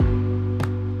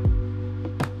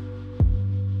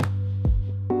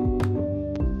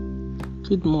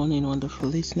Good morning, wonderful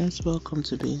listeners. Welcome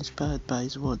to Be Inspired by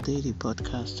His Word Daily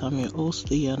Podcast. I'm your host,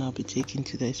 Leah, and I'll be taking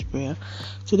today's prayer.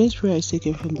 Today's prayer is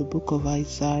taken from the book of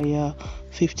Isaiah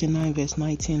 59, verse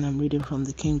 19. I'm reading from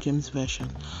the King James Version.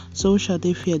 So shall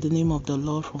they fear the name of the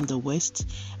Lord from the west,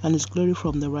 and His glory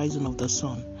from the rising of the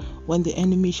sun. When the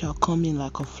enemy shall come in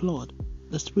like a flood,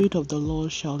 the Spirit of the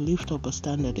Lord shall lift up a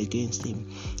standard against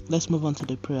him. Let's move on to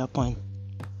the prayer point.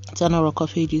 Eternal Rock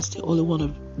of Ages, the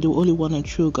only one and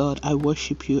true God, I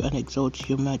worship you and exalt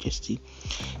your majesty.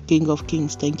 King of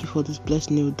Kings, thank you for this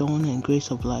blessed new dawn and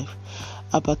grace of life.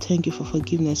 Abba, thank you for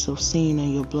forgiveness of sin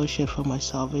and your blood shed for my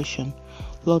salvation.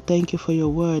 Lord, thank you for your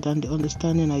word and the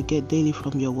understanding I get daily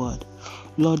from your word.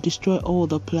 Lord, destroy all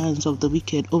the plans of the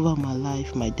wicked over my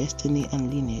life, my destiny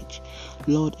and lineage.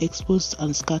 Lord, expose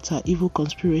and scatter evil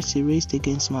conspiracy raised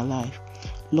against my life.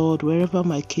 Lord, wherever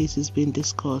my case is being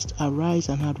discussed, arise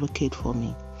and advocate for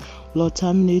me. Lord,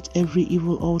 terminate every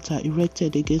evil altar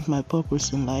erected against my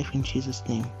purpose in life in Jesus'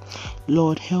 name.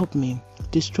 Lord, help me.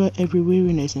 Destroy every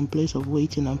weariness in place of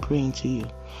waiting and praying to you.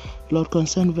 Lord,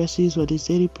 concern verses or this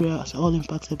daily prayers all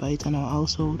impacted by it in our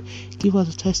household. Give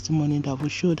us a testimony that will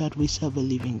show that we serve a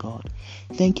living God.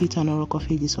 Thank you, Eternal Rock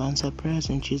of Ages, for answered prayers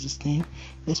in Jesus' name.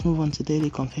 Let's move on to daily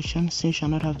confession. Sin shall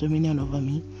not have dominion over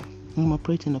me. I'm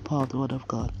operating the power of the Word of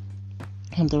God.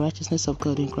 I am the righteousness of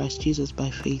God in Christ Jesus by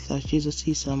faith, as Jesus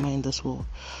is our in this world.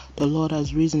 The Lord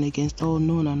has risen against all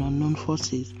known and unknown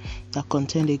forces that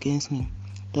contend against me.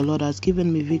 The Lord has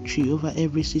given me victory over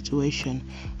every situation.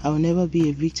 I will never be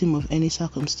a victim of any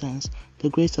circumstance. The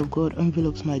grace of God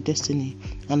envelopes my destiny,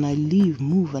 and I live,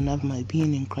 move, and have my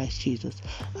being in Christ Jesus.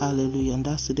 Hallelujah. And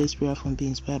that's today's prayer from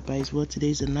Being Inspired by His Word. Today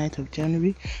is the 9th of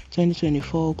January,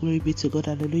 2024. Glory be to God.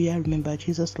 Hallelujah. Remember,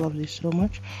 Jesus loves you so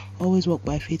much. Always walk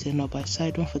by faith and not by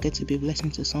sight. Don't forget to be a blessing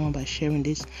to someone by sharing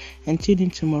this. And tune in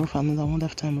tomorrow for another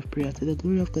wonderful time of prayer to the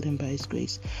glory of God and by His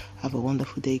grace. Have a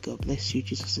wonderful day. God bless you.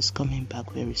 Jesus is coming back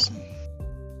very soon.